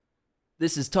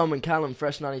This is Tom and Callum,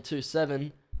 Fresh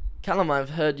 92.7. Callum,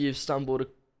 I've heard you've stumbled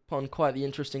upon quite the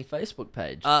interesting Facebook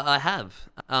page. I have.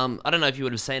 I don't know if you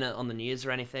would have seen it on the news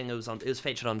or anything. It was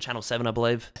featured on Channel 7, I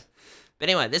believe. But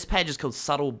anyway, this page is called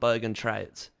Subtle Bogan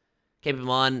Trades. Keep in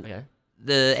mind, Okay.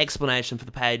 the explanation for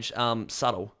the page,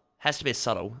 subtle. Has to be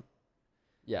subtle.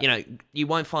 Yeah. You know, you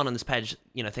won't find on this page,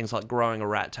 things like growing a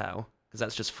rat tail, because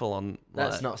that's just full on.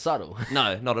 That's not subtle.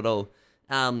 No, not at all.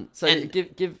 So and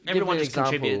give everyone me an just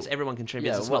example. contributes. Everyone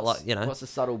contributes. It's not like, What's a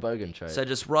subtle bogan trade? So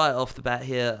just right off the bat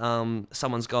here,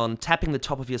 someone's gone tapping the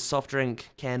top of your soft drink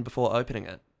can before opening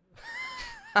it.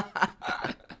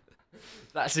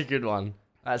 That's a good one.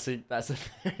 That's a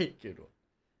very good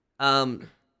one.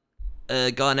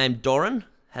 A guy named Doran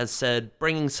has said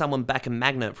bringing someone back a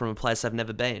magnet from a place they've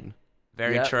never been.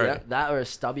 Very true. Yeah. That or a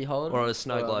stubby holder. Or a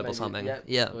snow globe maybe, or something. Or a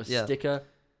Yeah. sticker.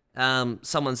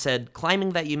 Someone said claiming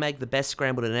that you make the best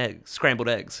scrambled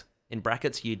eggs. In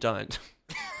brackets, you don't.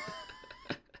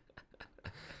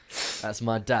 That's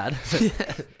my dad.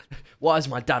 Why is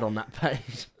my dad on that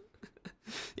page?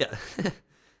 Yeah.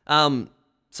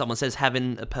 Someone says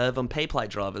having a perv on P-plate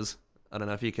drivers. I don't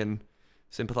know if you can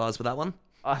sympathise with that one.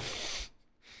 Oh,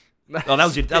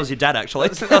 that was your dad, actually.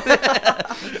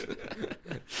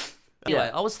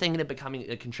 Anyway, I was thinking of becoming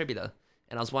a contributor,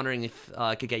 and I was wondering if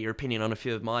I could get your opinion on a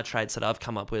few of my traits that I've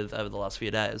come up with over the last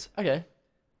few days. Okay.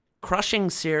 Crushing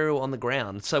cereal on the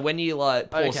ground. So when you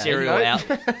pour cereal no.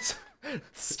 out,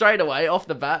 Straight away off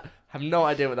the bat, have no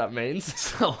idea what that means.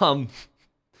 so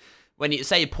when you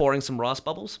say you're pouring some rice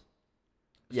bubbles,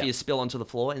 Yeah. if you spill onto the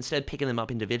floor, instead of picking them up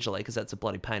individually because that's a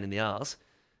bloody pain in the ass,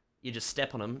 you just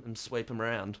step on them and sweep them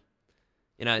around.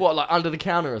 You know, What, like under the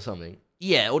counter or something?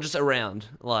 yeah, or just around,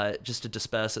 like just to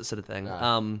disperse it, sort of thing.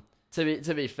 No.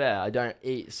 To be fair, I don't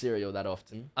eat cereal that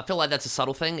often. I feel like that's a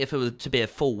subtle thing. If it were to be a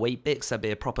full wheat Bix, that'd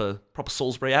be a proper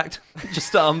Salisbury act.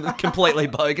 Just completely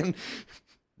bogan.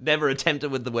 Never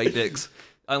attempted with the wheat Bix.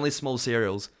 Only small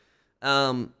cereals.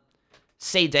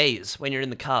 CDs, when you're in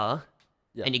the car,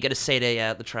 Yeah. and you get a CD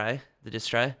out the disc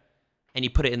tray, and you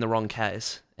put it in the wrong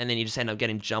case, and then you just end up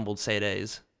getting jumbled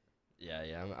CDs.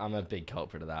 Yeah, I'm a big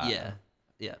culprit of that. Yeah.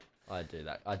 I do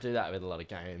that. I do that with a lot of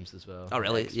games as well. Oh,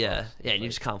 really? Xbox, Yeah, and you like-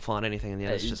 just can't find anything in the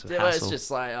end. It's just a It's hassle. just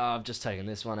like, I've just taken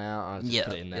this one out. I just Yeah,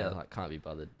 put it in there. yeah. Like, can't be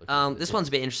bothered. looking for This the one's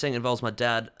a bit interesting. It involves my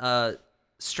dad.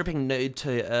 Stripping nude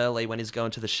too early when he's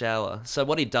going to the shower. So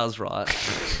what he does, right,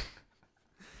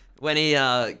 when he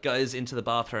goes into the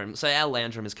bathroom. So our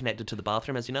lounge room is connected to the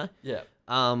bathroom, as you know. Yeah.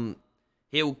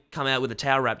 He'll come out with a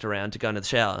towel wrapped around to go into the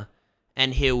shower,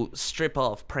 and he'll strip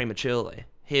off prematurely.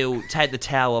 He'll take the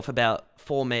towel off about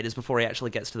 4 meters before he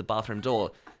actually gets to the bathroom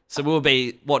door. So we'll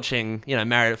be watching,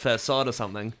 Married at First Sight or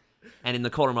something, and in the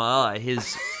corner of my eye,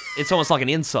 it's almost like an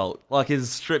insult. Like he's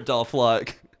stripped off, and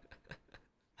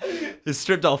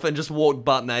just walked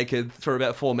butt naked through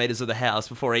about 4 meters of the house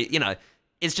before he,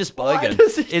 it's just Why bogan.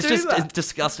 does he It's do just that? it's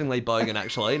disgustingly bogan,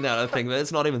 actually. Now that I think of it,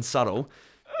 it's not even subtle.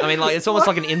 I mean, like, it's almost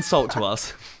like an insult to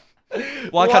us.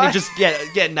 Why can't he just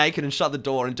get naked and shut the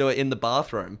door and do it in the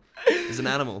bathroom? He's an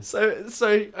animal. So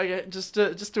okay, just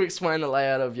to explain the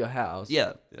layout of your house.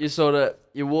 Yeah.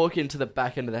 You walk into the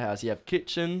back end of the house. You have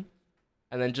kitchen,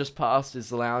 and then just past is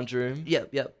the lounge room.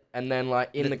 Yep. And then like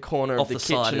in the corner Off of the the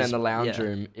side kitchen is- and the lounge yeah,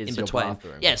 room is in your between.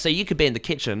 bathroom. Yeah, so you could be in the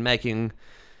kitchen making,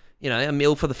 a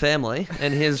meal for the family,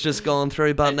 and he's just gone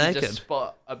through butt And you naked. just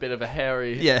spot a bit of a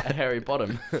hairy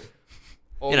bottom.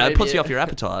 Or It maybe puts you off your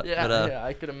appetite. Yeah, but, yeah,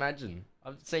 I could imagine.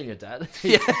 I've seen your dad.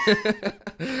 Yeah.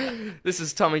 This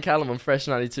is Tommy Callum on Fresh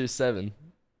 92.7.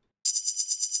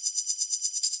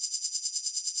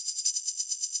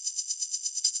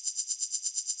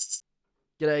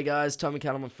 G'day guys, Tommy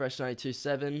Callum on Fresh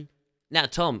 92.7. Now,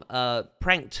 Tom, I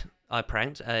pranked a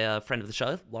friend of the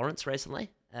show, Lawrence, recently.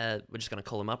 We're just going to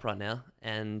call him up right now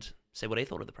and see what he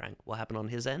thought of the prank. What happened on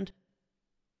his end?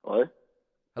 Hello?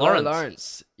 Hello, Lawrence.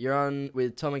 Lawrence. You're on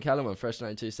with Tommy Callum on Fresh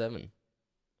 92.7.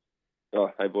 Oh,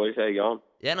 hey boys, how you going?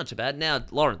 Yeah, not too bad. Now,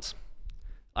 Lawrence,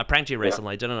 I pranked you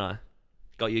recently, didn't I?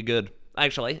 Got you good.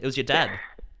 Actually, it was your dad.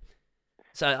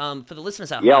 So, for the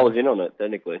listeners at Yeah, I home... was in on it,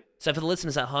 technically. So for the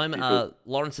listeners at home, Mhm.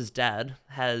 Lawrence's dad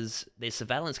has these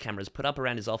surveillance cameras put up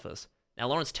around his office. Now,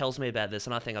 Lawrence tells me about this,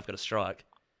 and I think I've got a strike.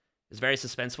 It's very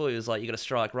suspenseful. He was like, you got a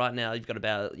strike right now. You've got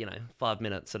about, 5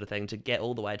 minutes sort of thing to get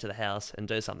all the way to the house and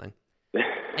do something.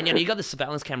 And, you got the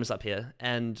surveillance cameras up here,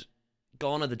 and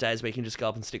gone are the days where you can just go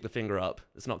up and stick the finger up.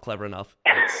 It's not clever enough.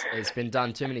 It's been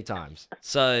done too many times.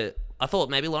 So I thought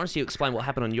maybe, Lawrence, you explain what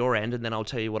happened on your end, and then I'll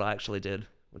tell you what I actually did.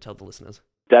 We'll tell the listeners.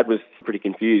 Dad was pretty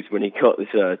confused when he got this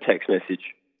text message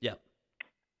Yeah.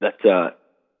 that, I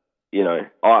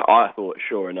thought,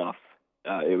 sure enough,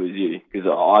 it was you. Because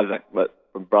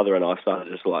brother and I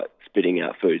started just like spitting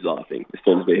out food, laughing as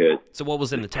soon as we heard So what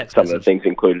was in the text some of the message? things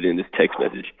included in this text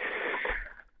message.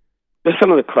 There's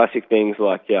some of the classic things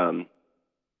like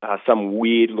some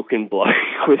weird-looking bloke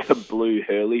with a blue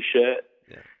Hurley shirt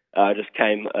just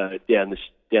came down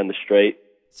the street.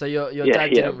 So your Yeah, dad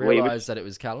yeah, didn't we were- realise that it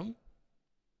was Callum?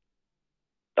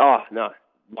 Oh no,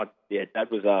 Dad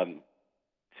was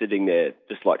sitting there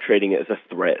just like treating it as a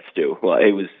threat still. Like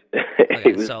he was,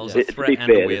 Okay, so it was a to threat be and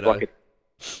a fair, there's weirdo. like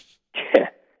a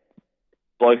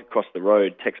bloke across the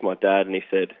road texted my dad and he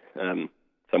said,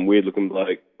 some weird looking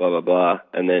bloke, blah blah blah,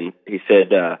 and then he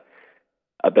said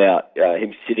about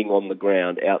him sitting on the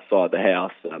ground outside the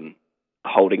house,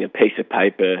 holding a piece of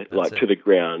paper like it. to the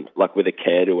ground, like with a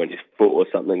candle in his foot or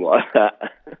something like that.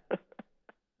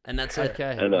 And that's it.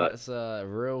 Okay, And, that's a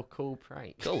real cool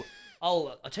prank. Cool.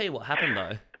 I'll tell you what happened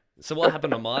though. So what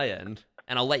happened on my end,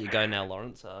 and I'll let you go now,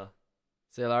 Lawrence.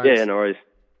 See you, Lawrence. Yeah, no worries.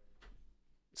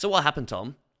 So what happened,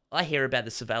 Tom? I hear about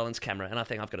the surveillance camera, and I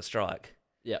think I've got a strike.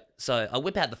 Yeah. So I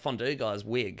whip out the fondue guy's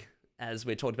wig, as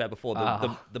we talked about before,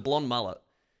 Ah. the blonde mullet.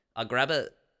 I grab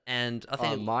it, and I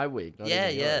think Oh, my wig. Not yeah,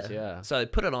 even yours, yeah. So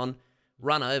put it on,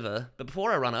 run over. But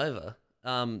before I run over,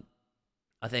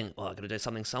 I think, I got to do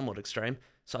something somewhat extreme.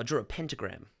 So I drew a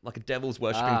pentagram, like a devil's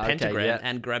worshipping Okay, pentagram, yeah.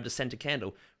 and grabbed a center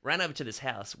candle. Ran over to this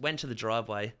house, went to the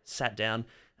driveway, sat down,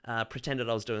 pretended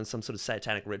I was doing some sort of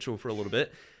satanic ritual for a little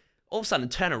bit. All of a sudden,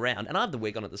 turn around, and I have the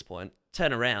wig on at this point.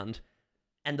 Turn around,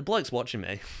 and the bloke's watching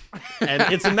me. And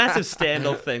it's a massive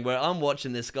standoff thing where I'm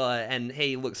watching this guy, and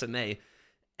he looks at me,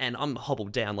 and I'm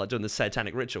hobbled down, like doing this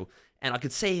satanic ritual. And I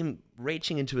could see him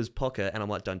reaching into his pocket, and I'm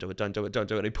like, don't do it, don't do it, don't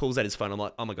do it. He pulls out his phone. I'm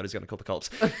like, oh my God, he's going to call the cops.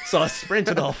 So I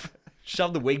sprinted off,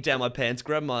 shoved the wig down my pants,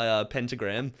 grabbed my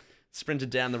pentagram, sprinted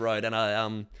down the road, and I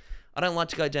don't like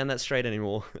to go down that street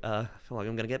anymore. I feel like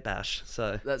I'm going to get bashed.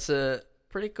 So That's a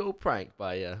pretty cool prank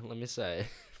by you, let me say.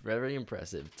 Very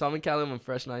impressive. Tom and Callum on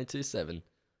Fresh 92.7.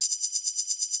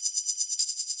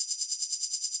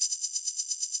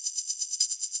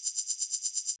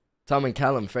 Tom and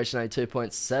Callum, Fresh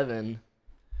 92.7.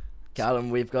 Callum,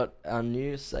 we've got our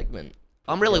new segment.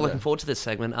 I'm really together. looking forward to this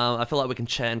segment. I feel like we can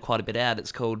churn quite a bit out.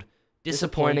 It's called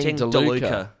Disappointing Disappointing DeLuca.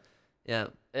 DeLuca. Yeah.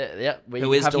 Yeah, we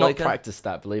Who is have not DeLuca? practiced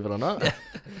that, believe it or not.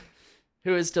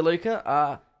 Who is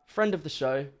DeLuca? Friend of the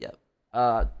show. Yep.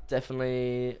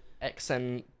 Definitely ex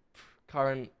and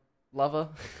current lover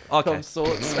Okay. of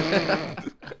sorts.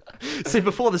 See,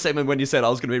 before the segment, when you said I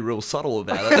was going to be real subtle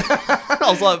about it, I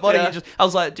was like, "Why don't you just?" I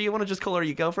was like, "Do you want to just call her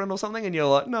your girlfriend or something?" And you're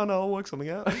like, "No, I'll work something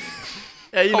out.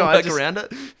 Yeah, you know, I'll I work just, around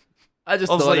it." I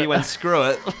just Obviously, thought you went, "Screw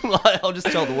it. Like, I'll just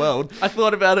tell the world." I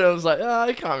thought about it. I was like,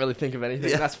 I can't really think of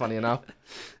anything. Yeah. That's funny enough.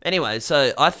 Anyway,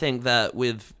 so I think that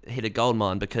we've hit a gold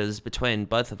mine because between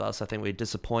both of us, I think we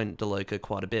disappoint DeLuca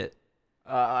quite a bit.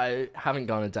 I haven't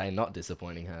gone a day not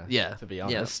disappointing her. Yeah, to be yeah.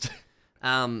 honest.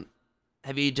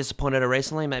 Have you disappointed her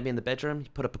recently? Maybe in the bedroom, you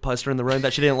put up a poster in the room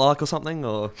that she didn't like or something,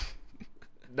 or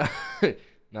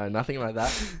No, nothing like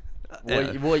that.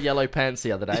 Yeah. Wore yellow pants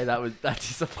the other day. That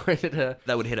disappointed her.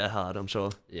 that would hit her hard, I'm sure.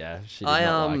 Yeah, she did I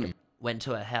not like him. went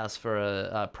to her house for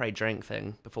a pre-drink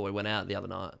thing before we went out the other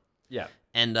night, Yeah.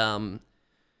 and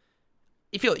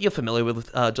if you're familiar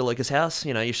with DeLuca's house,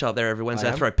 you know you show up there every Wednesday,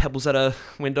 am. throw pebbles at her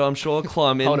window, I'm sure,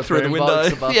 climb in Hold a through the boombox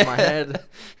window, above Yeah. my head.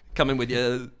 come in with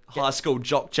your high school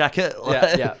jock jacket, Yeah,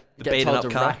 like, yeah. the Get beaten told up to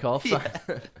car. rack off.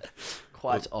 Yeah.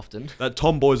 Quite often. That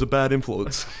tomboy's a bad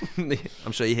influence.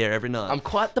 I'm sure you hear every night. I'm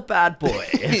quite the bad boy.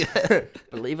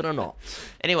 Believe it or not.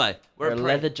 Anyway, Wear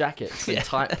leather jackets and Yeah.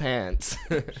 tight pants.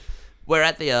 we're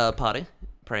at the party,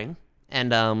 praying,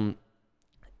 and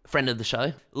friend of the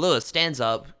show, Lewis, stands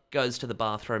up, goes to the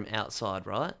bathroom outside,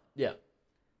 right? Yeah.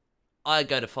 I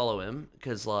go to follow him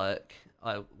because, like,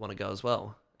 I want to go as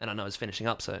well, and I know he's finishing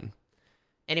up soon.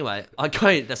 Anyway, I go.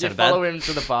 That You sounded follow bad. him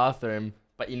to the bathroom,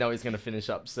 but you know he's going to finish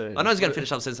up soon. I know he's going to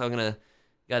finish up soon, so I'm going to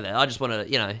go there. I just want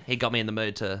to, he got me in the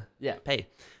mood to Yeah. pee.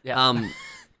 Yeah.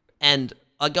 And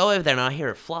I go over there and I hear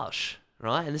it flush,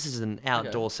 right? And this is an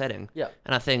outdoor setting. Yeah.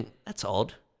 And I think, that's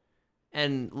odd.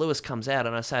 And Lewis comes out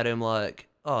and I say to him, like,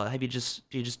 oh, do you just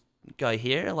go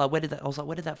here? Like, where did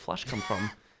that flush come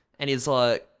from? And he's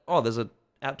like, oh, there's an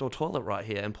outdoor toilet right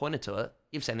here, and pointed to it.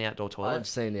 You've seen the outdoor toilet. I've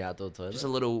seen the outdoor toilet. Just a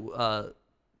little, I'm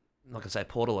not going to say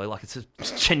portalo, like it's a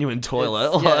genuine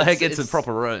toilet. It's- It's a it's-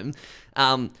 proper room.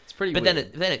 It's pretty But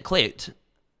weird. then it clicked.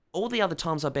 All the other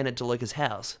times I've been at DeLuca's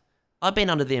house, I've been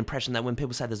under the impression that when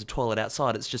people say there's a toilet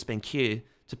outside, it's just been cue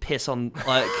to piss on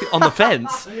on the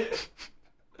fence.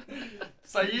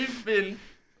 So you've been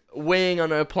weeing on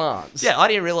her plants. Yeah, I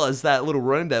didn't realise that little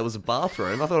room there was a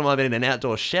bathroom. I thought it might have been an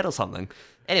outdoor shed or something.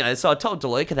 Anyway, so I told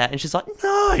DeLuca that, and she's like,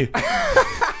 no!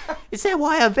 Is that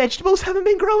why our vegetables haven't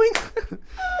been growing?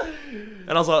 And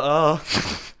I was like, oh,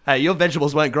 hey, your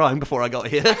vegetables weren't growing before I got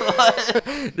here.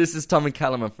 This is Tom and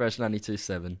Callum on Fresh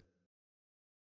 92.7.